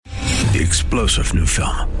the explosive new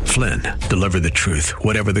film, Flynn, deliver the truth,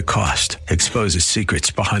 whatever the cost, exposes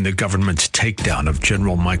secrets behind the government's takedown of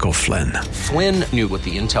General Michael Flynn. Flynn knew what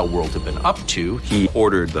the intel world had been up to. He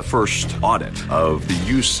ordered the first audit of the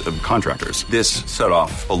use of contractors. This set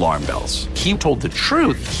off alarm bells. He told the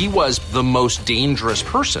truth. He was the most dangerous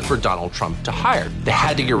person for Donald Trump to hire. They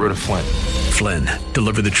had to get rid of Flynn. Flynn,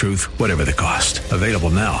 deliver the truth, whatever the cost. Available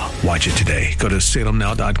now. Watch it today. Go to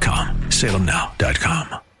salemnow.com.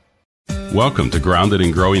 salemnow.com. Welcome to Grounded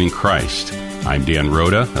and Growing in Christ. I'm Dan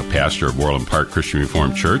Rhoda, a pastor of Orland Park Christian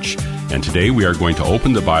Reformed Church, and today we are going to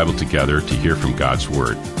open the Bible together to hear from God's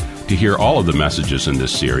Word. To hear all of the messages in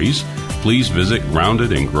this series, please visit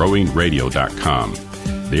groundedandgrowingradio.com.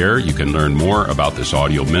 There you can learn more about this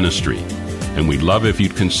audio ministry, and we'd love if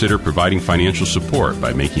you'd consider providing financial support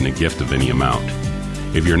by making a gift of any amount.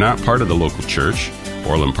 If you're not part of the local church,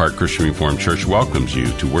 Orland Park Christian Reformed Church welcomes you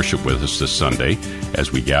to worship with us this Sunday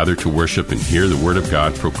as we gather to worship and hear the Word of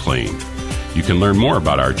God proclaimed. You can learn more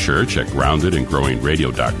about our church at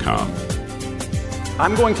groundedandgrowingradio.com.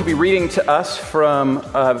 I'm going to be reading to us from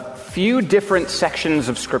a few different sections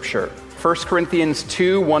of Scripture. 1 Corinthians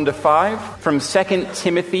 2, 1-5, from 2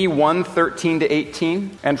 Timothy 1, 13-18,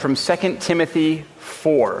 and from 2 Timothy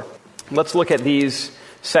 4. Let's look at these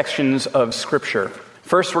sections of Scripture.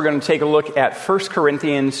 First, we're going to take a look at 1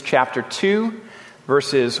 Corinthians chapter 2,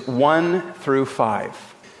 verses 1 through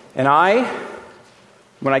 5. And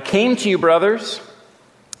when I came to you, brothers,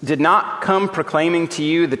 did not come proclaiming to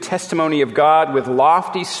you the testimony of God with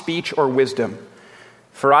lofty speech or wisdom.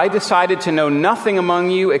 For I decided to know nothing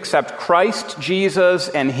among you except Christ Jesus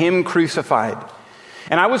and Him crucified.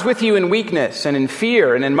 And I was with you in weakness and in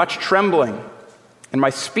fear and in much trembling. And my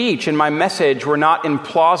speech and my message were not in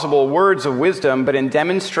plausible words of wisdom, but in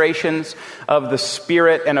demonstrations of the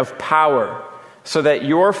Spirit and of power, so that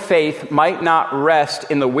your faith might not rest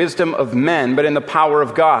in the wisdom of men, but in the power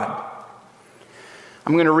of God.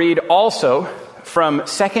 I'm going to read also from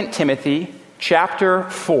 2 Timothy chapter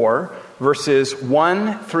 4, verses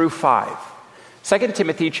 1 through 5. 2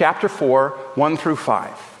 Timothy chapter 4, 1 through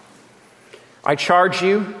 5. I charge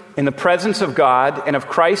you in the presence of God and of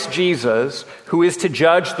Christ Jesus, who is to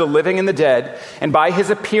judge the living and the dead, and by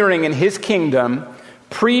His appearing in His kingdom,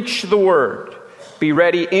 preach the word. Be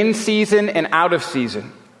ready in season and out of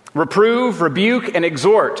season. Reprove, rebuke, and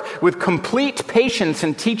exhort with complete patience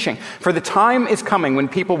and teaching. For the time is coming when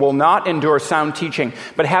people will not endure sound teaching,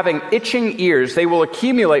 but having itching ears, they will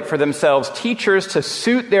accumulate for themselves teachers to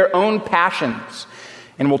suit their own passions,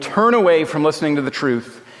 and will turn away from listening to the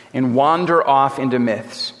truth and wander off into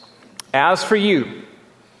myths. As for you,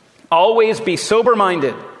 always be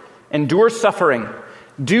sober-minded, endure suffering,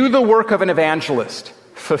 do the work of an evangelist,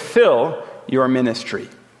 fulfill your ministry.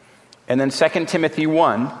 And then 2 Timothy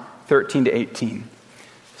 1, 13-18.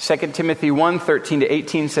 2 Timothy 1,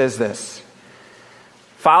 13-18 says this: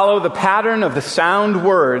 Follow the pattern of the sound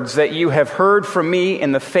words that you have heard from me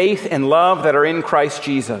in the faith and love that are in Christ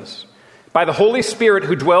Jesus. By the Holy Spirit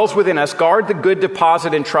who dwells within us, guard the good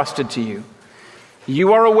deposit entrusted to you.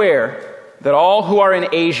 You are aware that all who are in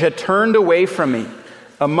Asia turned away from me,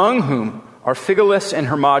 among whom are Phygelus and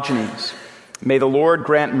Hermogenes. May the Lord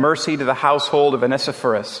grant mercy to the household of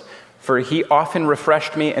Onesiphorus, for he often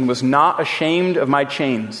refreshed me and was not ashamed of my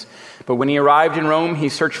chains. But when he arrived in Rome, he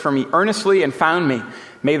searched for me earnestly and found me.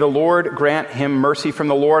 May the Lord grant him mercy from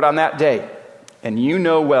the Lord on that day. And you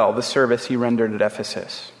know well the service he rendered at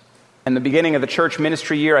Ephesus. In the beginning of the church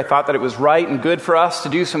ministry year, I thought that it was right and good for us to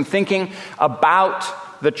do some thinking about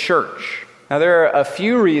the church. Now, there are a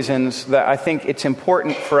few reasons that I think it's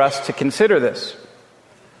important for us to consider this.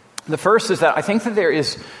 The first is that I think that there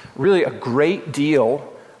is really a great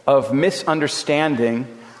deal of misunderstanding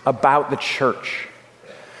about the church.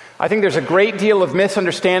 I think there's a great deal of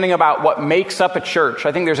misunderstanding about what makes up a church.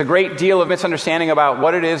 I think there's a great deal of misunderstanding about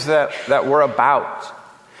what it is that we're about.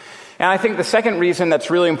 And I think the second reason that's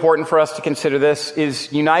really important for us to consider this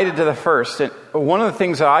is united to the first. And one of the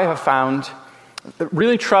things that I have found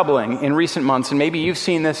really troubling in recent months, and maybe you've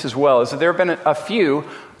seen this as well, is that there have been a few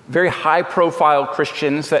very high-profile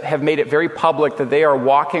Christians that have made it very public that they are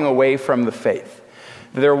walking away from the faith.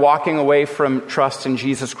 They're walking away from trust in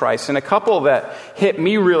Jesus Christ. And a couple that hit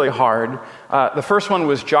me really hard, the first one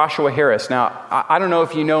was Joshua Harris. Now, I don't know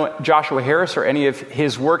if you know Joshua Harris or any of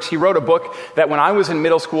his works. He wrote a book that when I was in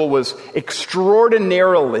middle school was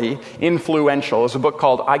extraordinarily influential. It was a book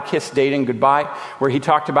called I Kissed Dating Goodbye, where he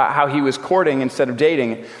talked about how he was courting instead of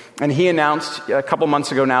dating. And he announced a couple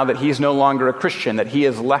months ago now that he is no longer a Christian, that he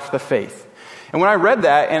has left the faith. And when I read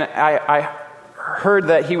that, and I heard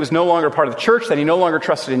that he was no longer part of the church, that he no longer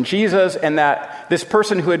trusted in Jesus, and that this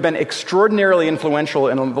person who had been extraordinarily influential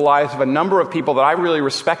in the lives of a number of people that I really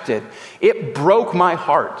respected, it broke my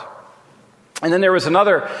heart. And then there was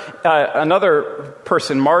another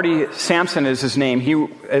person, Marty Sampson is his name. He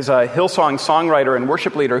is a Hillsong songwriter and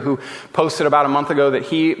worship leader who posted about a month ago that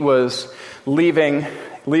he was leaving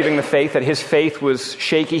the faith, that his faith was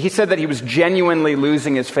shaky. He said that he was genuinely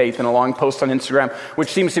losing his faith in a long post on Instagram,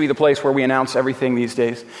 which seems to be the place where we announce everything these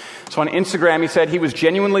days. So on Instagram, he said he was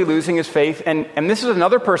genuinely losing his faith. And this is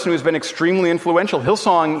another person who's been extremely influential.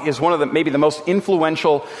 Hillsong is one of maybe the most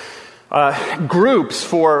influential groups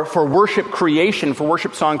for worship creation, for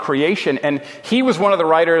worship song creation. And he was one of the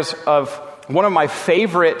writers of one of my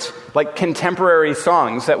favorite, contemporary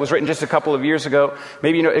songs that was written just a couple of years ago.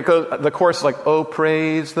 Maybe it goes. The chorus is like, "Oh,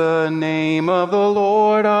 praise the name of the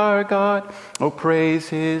Lord our God. Oh, praise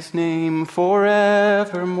His name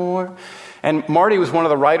forevermore." And Marty was one of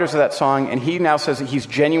the writers of that song, and he now says that he's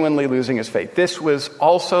genuinely losing his faith. This was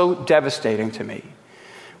also devastating to me.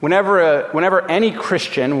 Whenever any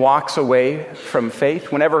Christian walks away from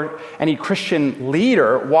faith, whenever any Christian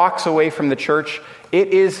leader walks away from the church, it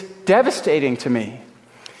is devastating to me.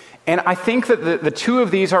 And I think that the two of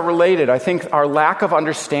these are related. I think our lack of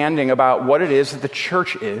understanding about what it is that the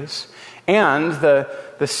church is, and the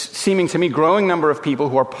seeming to me growing number of people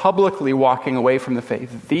who are publicly walking away from the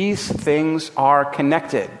faith, these things are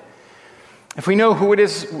connected. If we know who it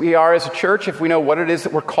is we are as a church, if we know what it is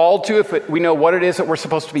that we're called to, if we know what it is that we're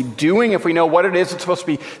supposed to be doing, if we know what it is that's supposed to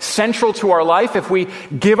be central to our life, if we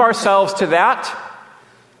give ourselves to that,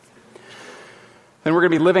 then we're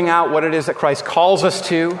going to be living out what it is that Christ calls us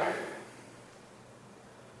to.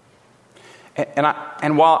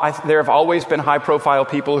 And while there have always been high-profile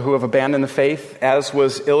people who have abandoned the faith, as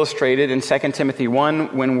was illustrated in 2 Timothy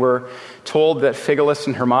 1, when we're told that Phygelus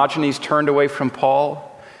and Hermogenes turned away from Paul,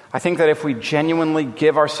 I think that if we genuinely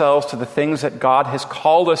give ourselves to the things that God has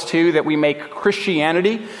called us to, that we make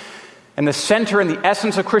Christianity and the center and the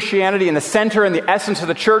essence of Christianity and the center and the essence of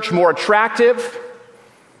the church more attractive,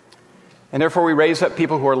 and therefore we raise up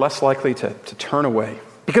people who are less likely to turn away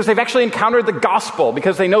because they've actually encountered the gospel,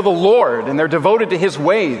 because they know the Lord and they're devoted to His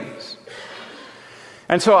ways.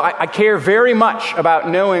 And so I care very much about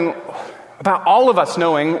all of us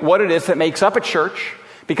knowing what it is that makes up a church,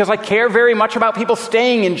 because I care very much about people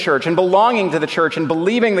staying in church and belonging to the church and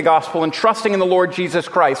believing the gospel and trusting in the Lord Jesus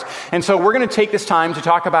Christ. And so we're going to take this time to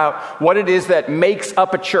talk about what it is that makes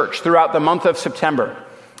up a church throughout the month of September.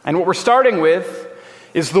 And what we're starting with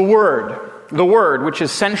is the Word, which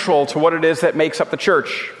is central to what it is that makes up the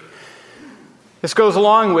church. This goes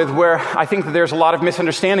along with where I think that there's a lot of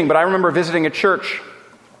misunderstanding, but I remember visiting a church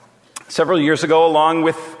several years ago along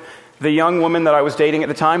with the young woman that I was dating at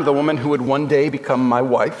the time, the woman who would one day become my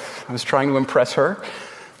wife. I was trying to impress her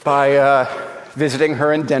by visiting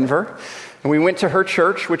her in Denver. And we went to her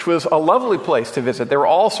church, which was a lovely place to visit. There were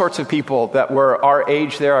all sorts of people that were our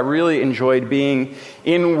age there. I really enjoyed being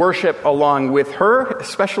in worship along with her,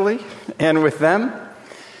 especially, and with them.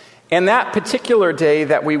 And that particular day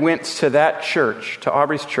that we went to that church, to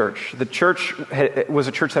Aubrey's church, the church was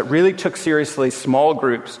a church that really took seriously small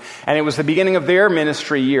groups. And it was the beginning of their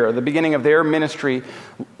ministry year, the beginning of their ministry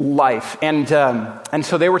life. And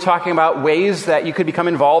so they were talking about ways that you could become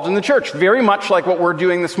involved in the church, very much like what we're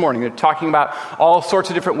doing this morning. They're talking about all sorts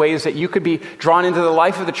of different ways that you could be drawn into the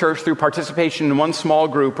life of the church through participation in one small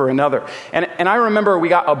group or another. And I remember we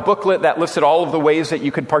got a booklet that listed all of the ways that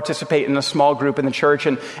you could participate in a small group in the church.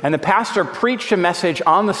 And the pastor preached a message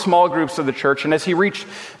on the small groups of the church. And as he reached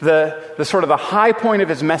the sort of the high point of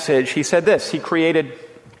his message, he said this. He created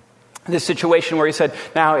this situation where he said,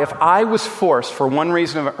 now, if I was forced for one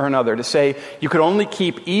reason or another to say you could only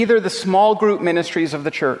keep either the small group ministries of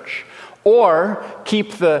the church or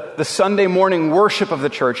keep the Sunday morning worship of the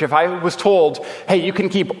church, if I was told, hey, you can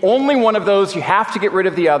keep only one of those, you have to get rid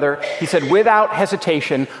of the other, he said, without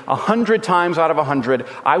hesitation, 100 times out of 100,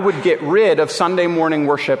 I would get rid of Sunday morning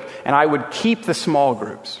worship and I would keep the small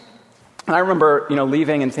groups. And I remember,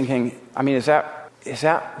 leaving and thinking, is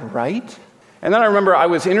that right? And then I remember I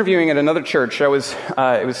was interviewing at another church. It was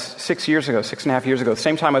 6.5 years ago, the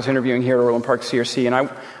same time I was interviewing here at Orland Park CRC, and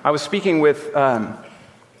I was speaking with the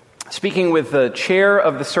chair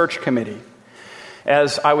of the search committee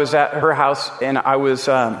as I was at her house, and I was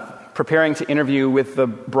preparing to interview with the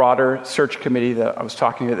broader search committee that I was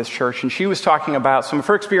talking to at this church, and she was talking about some of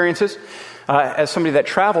her experiences as somebody that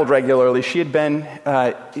traveled regularly. She had been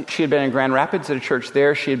in Grand Rapids at a church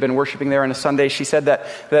there. She had been worshiping there on a Sunday. She said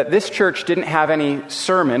that this church didn't have any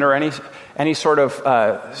sermon or any sort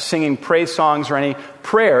of singing praise songs or any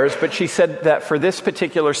prayers, but she said that for this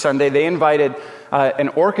particular Sunday, they invited an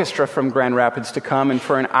orchestra from Grand Rapids to come and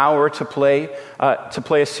for an hour to play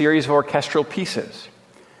a series of orchestral pieces.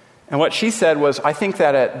 And what she said was, I think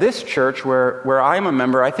that at this church where I'm a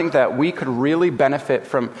member, I think that we could really benefit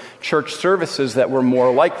from church services that were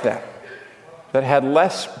more like that had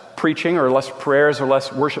less preaching or less prayers or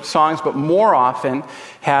less worship songs, but more often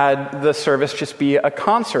had the service just be a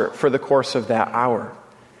concert for the course of that hour.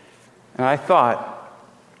 And I thought,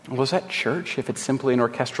 well, is that church if it's simply an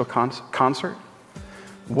orchestral concert?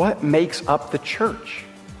 What makes up the church?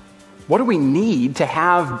 What do we need to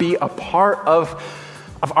have be a part of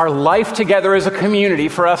our life together as a community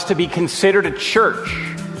for us to be considered a church?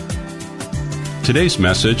 Today's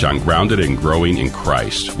message on Grounded and Growing in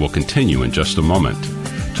Christ will continue in just a moment.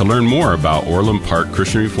 To learn more about Orland Park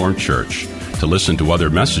Christian Reformed Church, to listen to other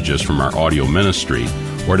messages from our audio ministry,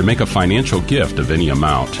 or to make a financial gift of any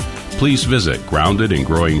amount, please visit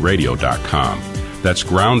groundedandgrowingradio.com. That's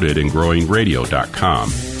groundedandgrowingradio.com.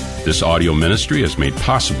 This audio ministry is made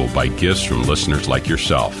possible by gifts from listeners like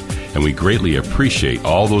yourself, and we greatly appreciate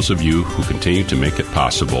all those of you who continue to make it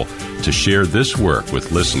possible to share this work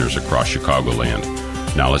with listeners across Chicagoland.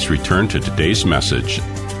 Now let's return to today's message.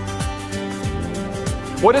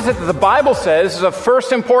 What is it that the Bible says is of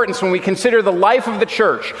first importance when we consider the life of the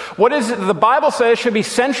church? What is it that the Bible says should be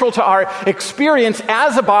central to our experience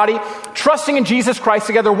as a body, trusting in Jesus Christ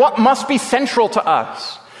together? What must be central to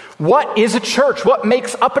us? What is a church? What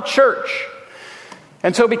makes up a church?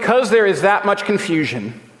 And so because there is that much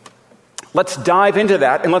confusion, let's dive into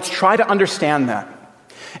that and let's try to understand that.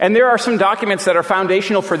 And there are some documents that are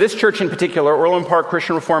foundational for this church in particular, Orland Park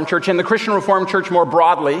Christian Reformed Church, and the Christian Reformed Church more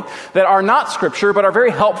broadly, that are not scripture, but are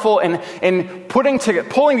very helpful in pulling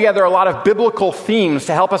together a lot of biblical themes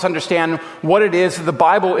to help us understand what it is the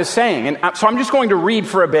Bible is saying. And so I'm just going to read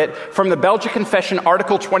for a bit from the Belgic Confession,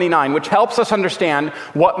 Article 29, which helps us understand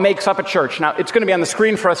what makes up a church. Now, it's going to be on the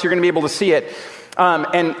screen for us. You're going to be able to see it.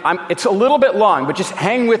 It's a little bit long, but just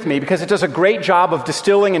hang with me because it does a great job of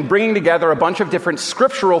distilling and bringing together a bunch of different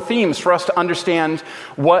scriptural themes for us to understand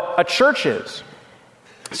what a church is.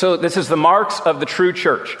 So this is the marks of the true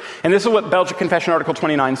church. And this is what Belgic Confession Article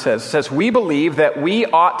 29 says. It says, we believe that we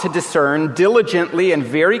ought to discern diligently and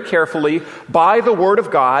very carefully by the word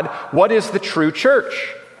of God what is the true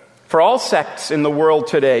church. For all sects in the world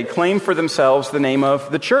today claim for themselves the name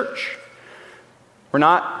of the church. We're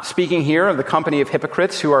not speaking here of the company of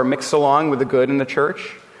hypocrites who are mixed along with the good in the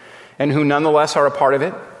church and who nonetheless are a part of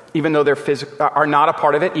it, even though are not a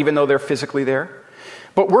part of it, even though they're physically there.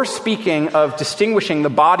 But we're speaking of distinguishing the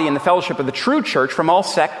body and the fellowship of the true church from all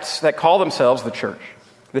sects that call themselves the church.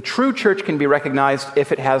 The true church can be recognized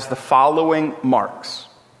if it has the following marks.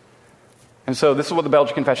 And so this is what the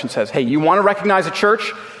Belgic Confession says. Hey, you want to recognize a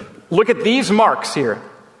church? Look at these marks here.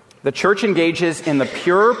 The church engages in the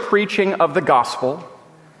pure preaching of the gospel.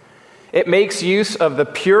 It makes use of the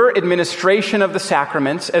pure administration of the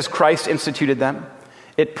sacraments as Christ instituted them.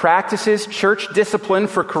 It practices church discipline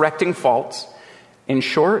for correcting faults. In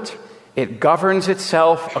short, it governs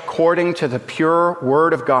itself according to the pure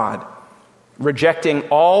word of God, rejecting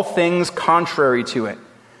all things contrary to it,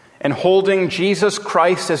 and holding Jesus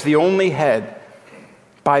Christ as the only head.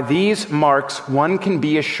 By these marks, one can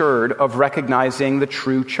be assured of recognizing the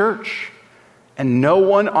true church, and no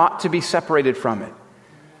one ought to be separated from it.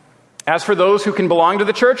 As for those who can belong to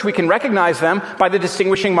the church, we can recognize them by the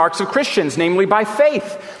distinguishing marks of Christians, namely by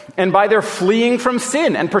faith, and by their fleeing from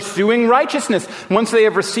sin and pursuing righteousness. Once they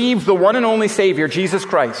have received the one and only Savior, Jesus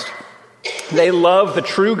Christ, they love the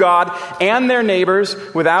true God and their neighbors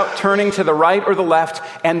without turning to the right or the left,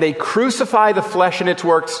 and they crucify the flesh and its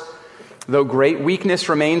works. Though great weakness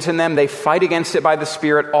remains in them, they fight against it by the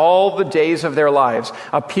Spirit all the days of their lives,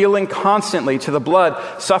 appealing constantly to the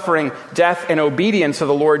blood, suffering, death, and obedience of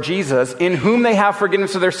the Lord Jesus, in whom they have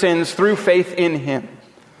forgiveness of their sins through faith in Him.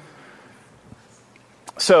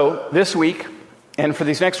 So this week, and for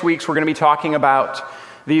these next weeks, we're going to be talking about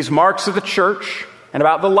these marks of the church and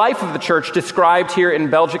about the life of the church described here in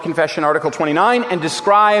Belgic Confession Article 29 and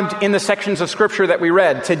described in the sections of Scripture that we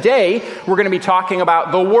read. Today, we're going to be talking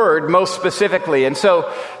about the Word most specifically. And so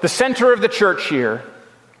the center of the church here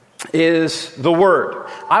is the Word.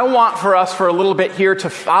 I want for us for a little bit here to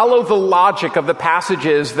follow the logic of the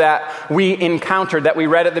passages that we encountered, that we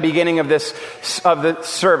read at the beginning of the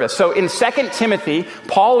service. So in 2 Timothy,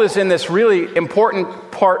 Paul is in this really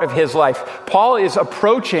important part of his life. Paul is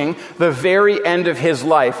approaching the very end of his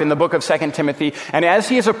life in the book of 2 Timothy. And as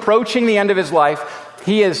he is approaching the end of his life,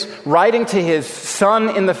 he is writing to his son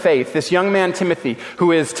in the faith, this young man Timothy,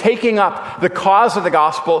 who is taking up the cause of the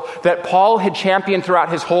gospel that Paul had championed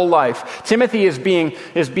throughout his whole life. Timothy is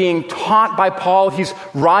being taught by Paul. He's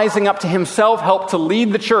rising up to himself, help to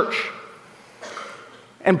lead the church.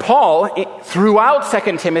 And Paul, throughout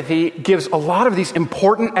 2 Timothy, gives a lot of these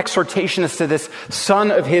important exhortations to this son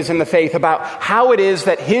of his in the faith about how it is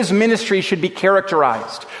that his ministry should be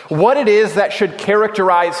characterized, what it is that should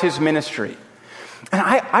characterize his ministry. And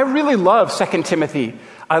I really love 2 Timothy.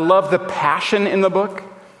 I love the passion in the book.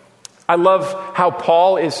 I love how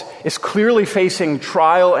Paul is clearly facing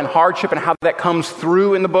trial and hardship and how that comes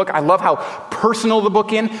through in the book. I love how personal the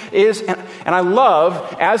book is. And I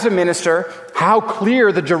love, as a minister, how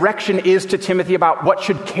clear the direction is to Timothy about what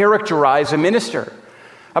should characterize a minister,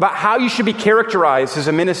 about how you should be characterized as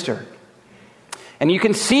a minister. And you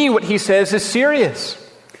can see what he says is serious.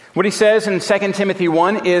 What he says in 2 Timothy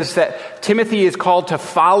 1 is that Timothy is called to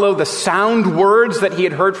follow the sound words that he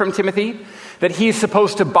had heard from Timothy, that he's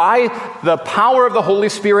supposed to, by the power of the Holy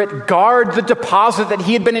Spirit, guard the deposit that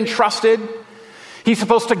he had been entrusted. He's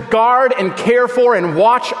supposed to guard and care for and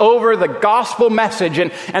watch over the gospel message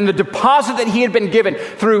and the deposit that he had been given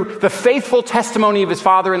through the faithful testimony of his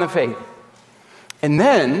father in the faith. And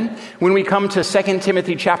then, when we come to 2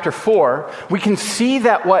 Timothy chapter 4, we can see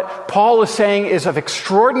that what Paul is saying is of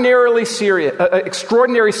extraordinary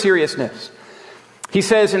seriousness. He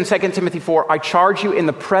says in 2 Timothy 4, I charge you in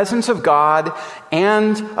the presence of God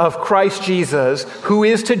and of Christ Jesus, who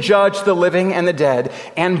is to judge the living and the dead,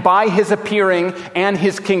 and by his appearing and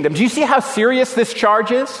his kingdom. Do you see how serious this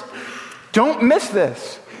charge is? Don't miss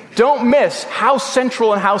this. Don't miss how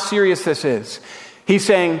central and how serious this is. He's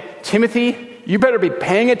saying, Timothy, you better be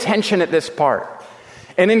paying attention at this part.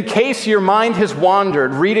 And in case your mind has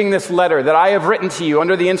wandered reading this letter that I have written to you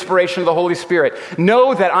under the inspiration of the Holy Spirit,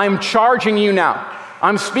 know that I'm charging you now.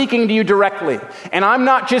 I'm speaking to you directly. And I'm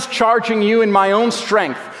not just charging you in my own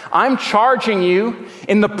strength. I'm charging you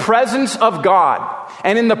in the presence of God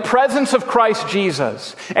and in the presence of Christ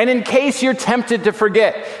Jesus. And in case you're tempted to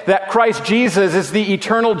forget that Christ Jesus is the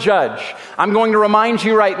eternal judge, I'm going to remind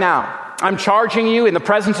you right now. I'm charging you in the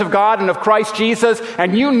presence of God and of Christ Jesus,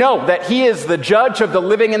 and you know that he is the judge of the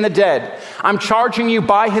living and the dead. I'm charging you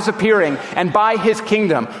by his appearing and by his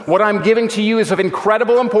kingdom. What I'm giving to you is of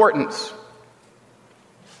incredible importance.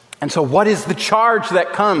 And so what is the charge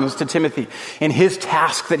that comes to Timothy in his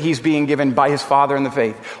task that he's being given by his father in the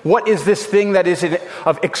faith? What is this thing that is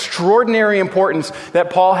of extraordinary importance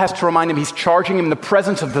that Paul has to remind him? He's charging him in the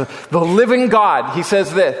presence of the living God. He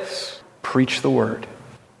says this, preach the word.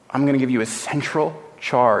 I'm going to give you a central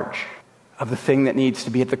charge of the thing that needs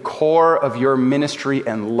to be at the core of your ministry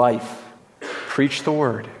and life. Preach the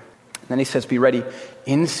word. And then he says, be ready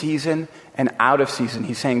in season and out of season.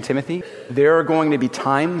 He's saying, Timothy, there are going to be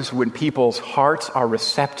times when people's hearts are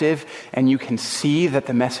receptive and you can see that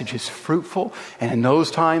the message is fruitful. And in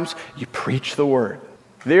those times, you preach the word.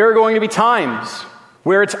 There are going to be times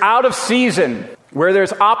where it's out of season, where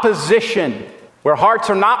there's opposition, where hearts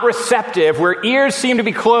are not receptive, where ears seem to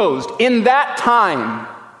be closed. In that time,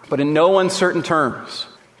 but in no uncertain terms,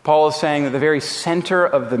 Paul is saying that the very center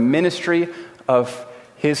of the ministry of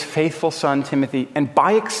his faithful son Timothy, and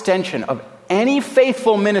by extension of any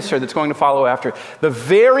faithful minister that's going to follow after, the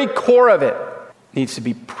very core of it needs to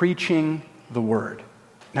be preaching the word.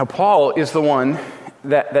 Now, Paul is the one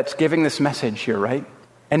that's giving this message here, right?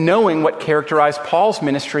 And knowing what characterized Paul's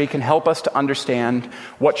ministry can help us to understand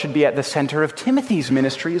what should be at the center of Timothy's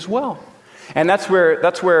ministry as well. And that's where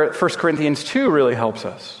 1 Corinthians 2 really helps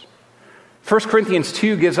us. 1 Corinthians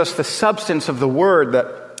 2 gives us the substance of the word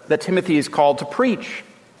that Timothy is called to preach.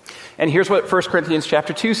 And here's what 1 Corinthians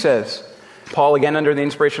chapter 2 says. Paul, again under the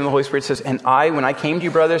inspiration of the Holy Spirit, says, and I, when I came to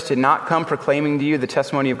you, brothers, did not come proclaiming to you the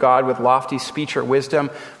testimony of God with lofty speech or wisdom,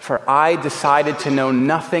 for I decided to know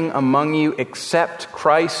nothing among you except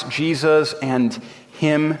Christ Jesus and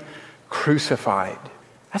him crucified.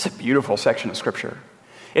 That's a beautiful section of Scripture.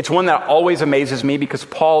 It's one that always amazes me because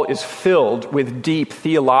Paul is filled with deep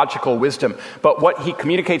theological wisdom. But what he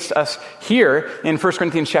communicates to us here in 1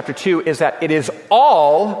 Corinthians chapter 2 is that it is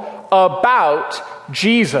all about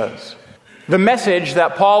Jesus. The message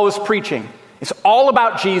that Paul is preaching is all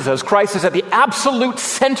about Jesus. Christ is at the absolute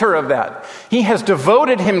center of that. He has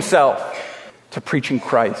devoted himself to preaching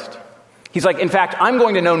Christ. He's like, in fact, I'm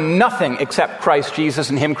going to know nothing except Christ Jesus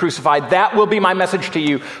and him crucified. That will be my message to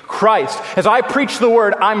you, Christ. As I preach the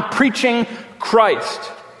word, I'm preaching Christ.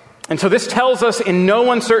 And so this tells us in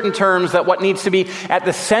no uncertain terms that what needs to be at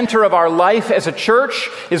the center of our life as a church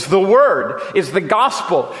is the word, is the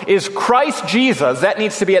gospel, is Christ Jesus. That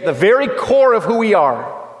needs to be at the very core of who we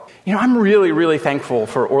are. You know, I'm really, really thankful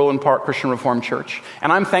for Orland Park Christian Reformed Church.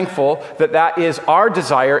 And I'm thankful that that is our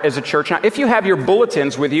desire as a church. Now, if you have your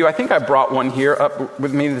bulletins with you, I think I brought one here up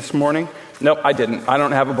with me this morning. Nope, I didn't. I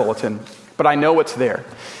don't have a bulletin. But I know what's there.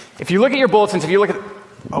 If you look at your bulletins, if you look at...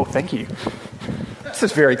 Oh, thank you. This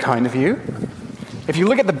is very kind of you. If you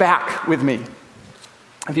look at the back with me,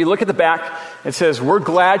 if you look at the back, it says, we're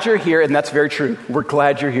glad you're here. And that's very true. We're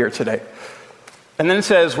glad you're here today. And then it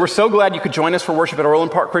says, we're so glad you could join us for worship at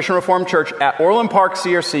Orland Park Christian Reformed Church. At Orland Park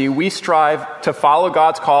CRC, we strive to follow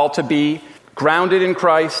God's call to be grounded in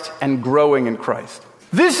Christ and growing in Christ.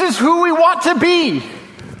 This is who we want to be.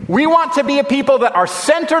 We want to be a people that are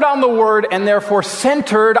centered on the Word and therefore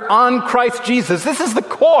centered on Christ Jesus. This is the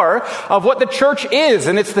core of what the church is,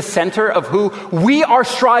 and it's the center of who we are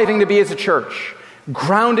striving to be as a church.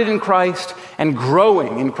 Grounded in Christ and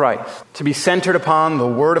growing in Christ. To be centered upon the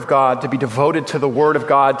Word of God, to be devoted to the Word of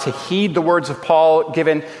God, to heed the words of Paul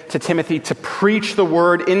given to Timothy, to preach the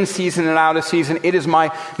Word in season and out of season. It is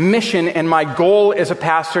my mission and my goal as a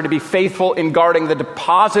pastor to be faithful in guarding the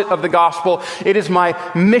deposit of the gospel. It is my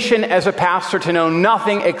mission as a pastor to know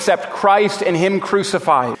nothing except Christ and Him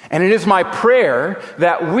crucified. And it is my prayer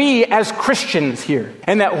that we as Christians here,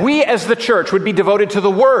 and that we as the church would be devoted to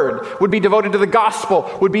the Word, would be devoted to the gospel,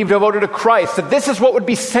 would be devoted to Christ, that this is what would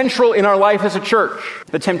be central in our life as a church.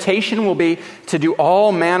 The temptation will be to do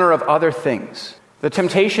all manner of other things. The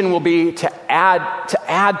temptation will be to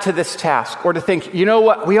add to this task, or to think, you know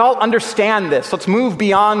what, we all understand this. Let's move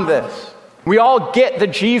beyond this. We all get the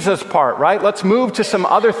Jesus part, right? Let's move to some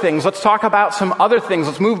other things. Let's talk about some other things.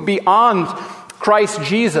 Let's move beyond Christ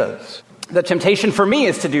Jesus. The temptation for me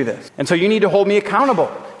is to do this. And so you need to hold me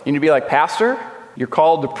accountable. You need to be like, Pastor, you're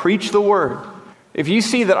called to preach the word. If you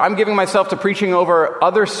see that I'm giving myself to preaching over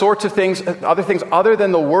other sorts of things, other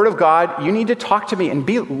than the Word of God, you need to talk to me and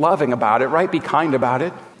be loving about it, right? Be kind about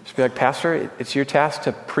it. Just be like, Pastor, it's your task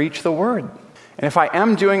to preach the Word. And if I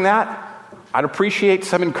am doing that, I'd appreciate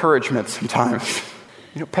some encouragement sometimes.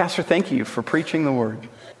 You know, Pastor, thank you for preaching the Word.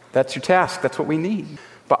 That's your task. That's what we need.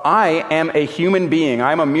 But I am a human being.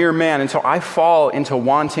 I'm a mere man. And so I fall into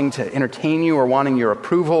wanting to entertain you, or wanting your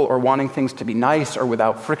approval, or wanting things to be nice or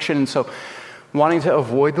without friction. And so wanting to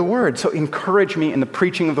avoid the word. So encourage me in the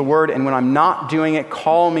preaching of the word, and when I'm not doing it,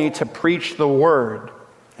 call me to preach the word.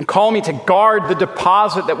 And call me to guard the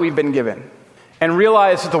deposit that we've been given. And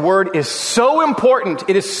realize that the word is so important,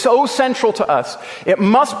 it is so central to us. It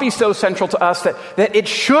must be so central to us that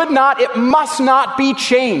it must not be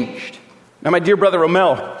changed. Now, my dear brother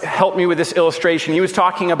Romel helped me with this illustration. He was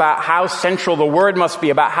talking about how central the word must be,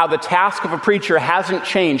 about how the task of a preacher hasn't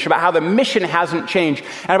changed, about how the mission hasn't changed,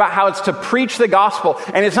 and about how it's to preach the gospel.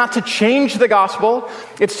 And it's not to change the gospel,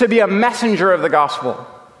 it's to be a messenger of the gospel.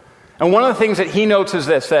 And one of the things that he notes is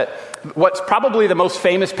this, that what's probably the most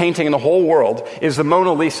famous painting in the whole world is the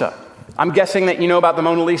Mona Lisa. I'm guessing that you know about the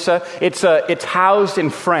Mona Lisa. It's housed in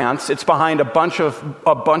France. It's behind a bunch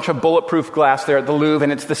of bulletproof glass there at the Louvre,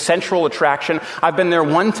 and it's the central attraction. I've been there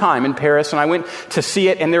one time in Paris, and I went to see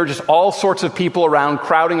it, and there were just all sorts of people around,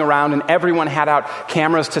 crowding around, and everyone had out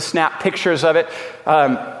cameras to snap pictures of it.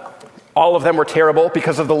 All of them were terrible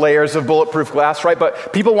because of the layers of bulletproof glass, right?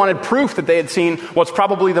 But people wanted proof that they had seen what's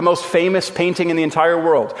probably the most famous painting in the entire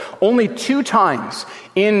world. Only 2 times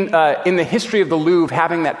in the history of the Louvre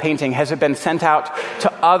having that painting has it been sent out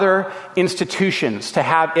to other institutions to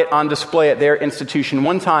have it on display at their institution.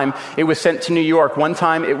 One time it was sent to New York. One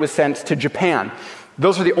time it was sent to Japan.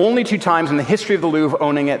 Those are the only 2 times in the history of the Louvre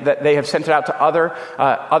owning it that they have sent it out to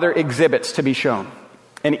other exhibits to be shown.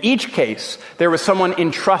 In each case, there was someone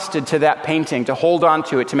entrusted to that painting to hold on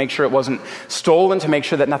to it, to make sure it wasn't stolen, to make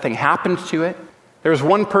sure that nothing happened to it. There was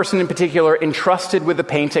one person in particular entrusted with the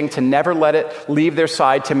painting to never let it leave their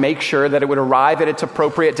side, to make sure that it would arrive at its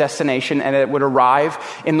appropriate destination and it would arrive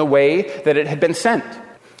in the way that it had been sent.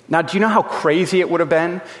 Now, do you know how crazy it would have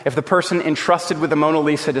been if the person entrusted with the Mona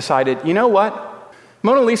Lisa decided, you know what?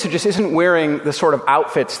 Mona Lisa just isn't wearing the sort of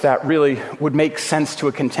outfits that really would make sense to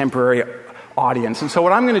a contemporary. audience. And so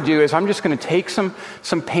what I'm going to do is I'm just going to take some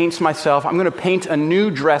paints myself. I'm going to paint a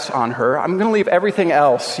new dress on her. I'm going to leave everything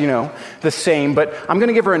else, the same, but I'm going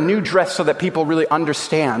to give her a new dress so that people really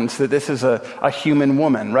understand that this is a human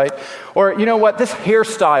woman, right? Or, you know what, this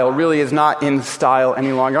hairstyle really is not in style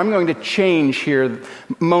any longer. I'm going to change here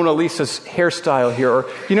Mona Lisa's hairstyle here. Or,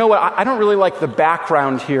 you know what, I don't really like the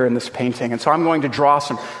background here in this painting, and so I'm going to draw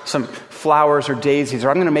some flowers or daisies, or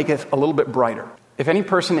I'm going to make it a little bit brighter. If any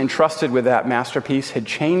person entrusted with that masterpiece had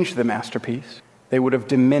changed the masterpiece, they would have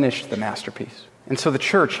diminished the masterpiece. And so the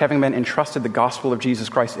church, having been entrusted the gospel of Jesus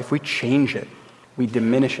Christ, if we change it, we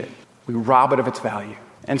diminish it. We rob it of its value.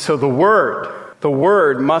 And so the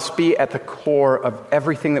word must be at the core of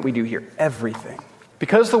everything that we do here, everything.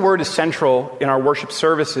 Because the word is central in our worship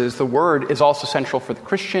services, the word is also central for the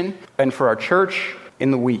Christian and for our church in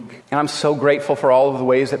the week. And I'm so grateful for all of the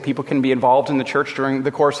ways that people can be involved in the church during the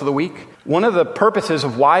course of the week. One of the purposes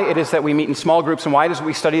of why it is that we meet in small groups and why it is that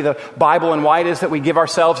we study the Bible and why it is that we give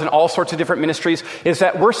ourselves in all sorts of different ministries is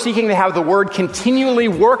that we're seeking to have the word continually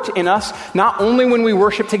worked in us, not only when we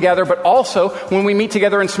worship together, but also when we meet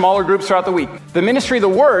together in smaller groups throughout the week. The ministry of the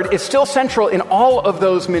word is still central in all of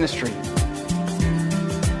those ministries.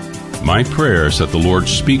 My prayer is that the Lord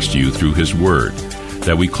speaks to you through His Word,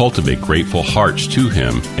 that we cultivate grateful hearts to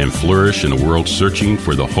Him and flourish in a world searching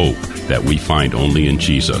for the hope that we find only in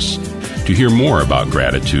Jesus. To hear more about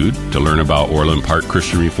gratitude, to learn about Orland Park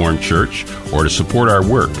Christian Reformed Church, or to support our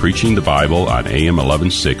work preaching the Bible on AM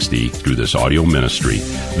 1160 through this audio ministry,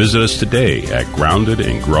 visit us today at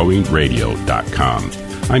groundedandgrowingradio.com.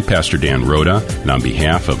 I'm Pastor Dan Rhoda, and on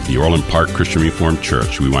behalf of the Orland Park Christian Reformed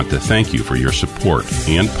Church, we want to thank you for your support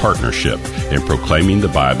and partnership in proclaiming the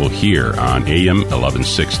Bible here on AM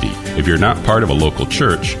 1160. If you're not part of a local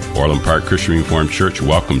church, Orland Park Christian Reformed Church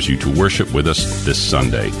welcomes you to worship with us this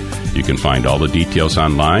Sunday. You can find all the details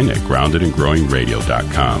online at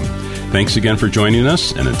groundedandgrowingradio.com. Thanks again for joining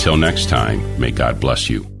us, and until next time, may God bless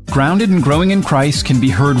you. Grounded and Growing in Christ can be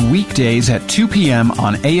heard weekdays at 2 p.m.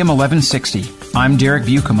 on AM 1160. I'm Derek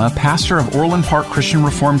Buikema, pastor of Orland Park Christian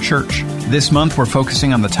Reformed Church. This month we're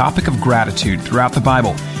focusing on the topic of gratitude throughout the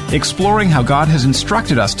Bible, exploring how God has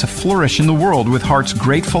instructed us to flourish in the world with hearts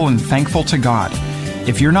grateful and thankful to God.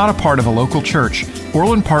 If you're not a part of a local church,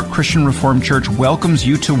 Orland Park Christian Reformed Church welcomes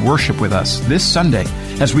you to worship with us this Sunday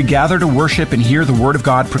as we gather to worship and hear the Word of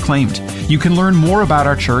God proclaimed. You can learn more about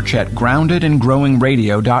our church at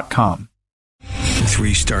groundedandgrowingradio.com.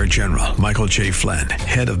 3-star General Michael J. Flynn,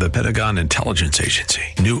 head of the Pentagon Intelligence Agency,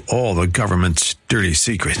 knew all the government's dirty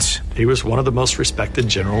secrets. He was one of the most respected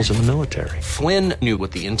generals in the military. Flynn knew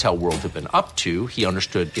what the intel world had been up to. He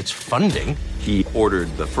understood its funding. He ordered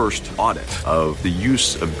the first audit of the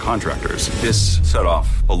use of contractors. This set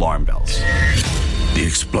off alarm bells. The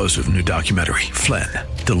explosive new documentary, Flynn,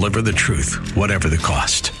 Deliver the Truth, Whatever the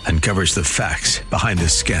Cost, uncovers the facts behind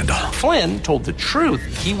this scandal. Flynn told the truth.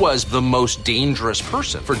 He was the most dangerous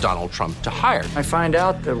person for Donald Trump to hire. I find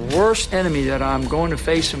out the worst enemy that I'm going to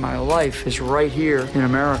face in my life is right here in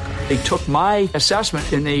America. They took my assessment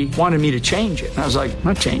and they wanted me to change it. And I was like, I'm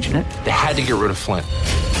not changing it. They had to get rid of Flynn.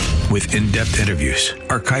 With in-depth interviews,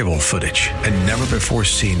 archival footage, and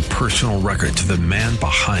never-before-seen personal records of the man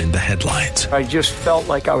behind the headlines. I just felt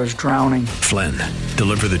like I was drowning. Flynn,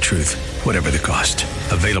 Deliver the Truth, Whatever the Cost.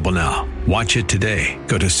 Available now. Watch it today.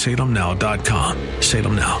 Go to salemnow.com.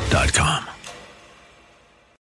 salemnow.com.